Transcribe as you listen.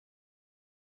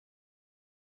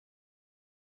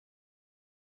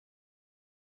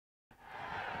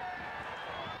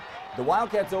The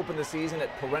Wildcats opened the season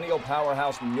at perennial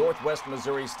powerhouse Northwest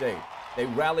Missouri State. They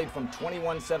rallied from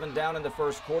 21-7 down in the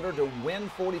first quarter to win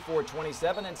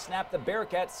 44-27 and snap the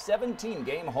Bearcats'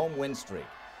 17-game home win streak.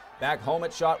 Back home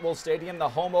at Shotwell Stadium, the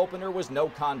home opener was no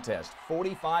contest.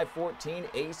 45-14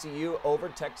 ACU over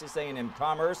Texas A&M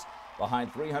Commerce,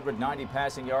 behind 390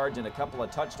 passing yards and a couple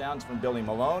of touchdowns from Billy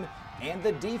Malone, and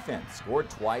the defense scored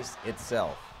twice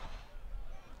itself.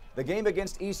 The game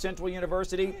against East Central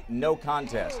University, no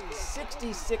contest.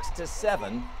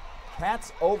 66-7,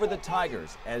 Cats over the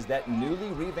Tigers as that newly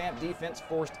revamped defense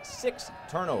forced 6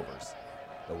 turnovers.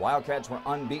 The Wildcats were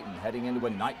unbeaten heading into a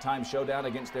nighttime showdown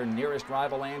against their nearest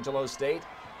rival, Angelo State.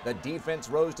 The defense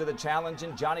rose to the challenge,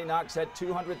 and Johnny Knox had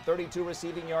 232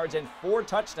 receiving yards and 4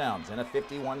 touchdowns in a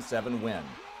 51-7 win.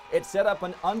 It set up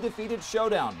an undefeated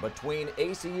showdown between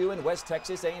ACU and West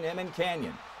Texas A&M and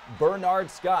Canyon. Bernard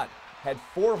Scott had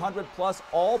 400-plus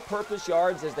all-purpose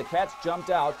yards as the Cats jumped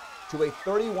out to a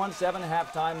 31-7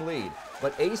 halftime lead.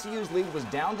 But ACU's lead was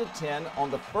down to 10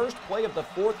 on the first play of the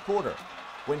fourth quarter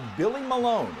when Billy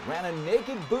Malone ran a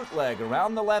naked bootleg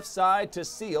around the left side to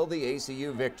seal the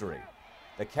ACU victory.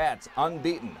 The Cats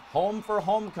unbeaten, home for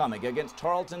homecoming against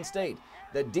Tarleton State.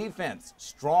 The defense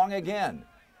strong again.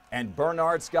 And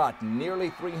Bernard Scott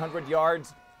nearly 300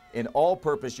 yards in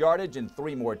all-purpose yardage and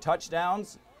 3 more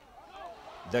touchdowns.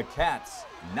 The Cats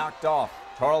knocked off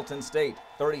Tarleton State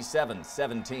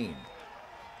 37-17.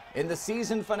 In the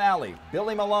season finale,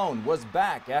 Billy Malone was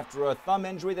back after a thumb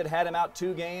injury that had him out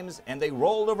 2 games, and they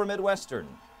rolled over Midwestern.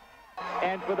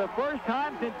 And for the first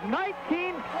time since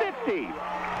 1950,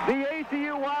 the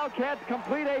ACU Wildcats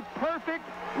complete a perfect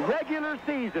regular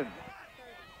season.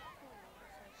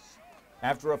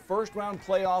 After a first-round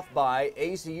playoff bye,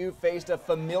 ACU faced a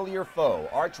familiar foe,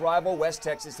 arch-rival West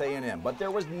Texas A&M. But there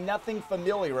was nothing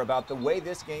familiar about the way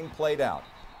this game played out.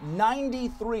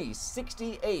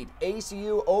 93-68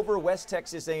 ACU over West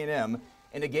Texas A&M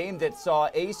in a game that saw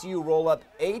ACU roll up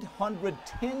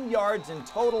 810 yards in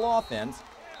total offense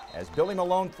as Billy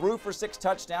Malone threw for 6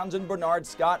 touchdowns and Bernard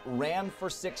Scott ran for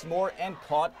 6 more and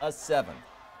caught a 7th.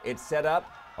 It set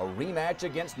up a rematch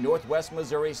against Northwest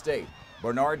Missouri State.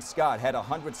 Bernard Scott had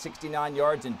 169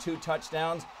 yards and 2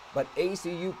 touchdowns, but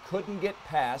ACU couldn't get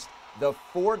past the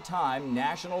 4-time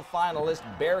national finalist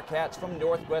Bearcats from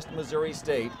Northwest Missouri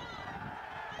State.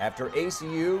 After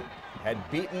ACU had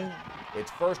beaten its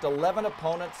first 11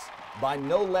 opponents by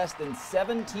no less than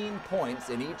 17 points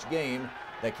in each game,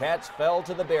 the Cats fell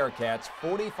to the Bearcats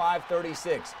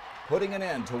 45-36, putting an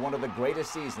end to one of the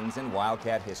greatest seasons in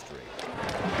Wildcat history.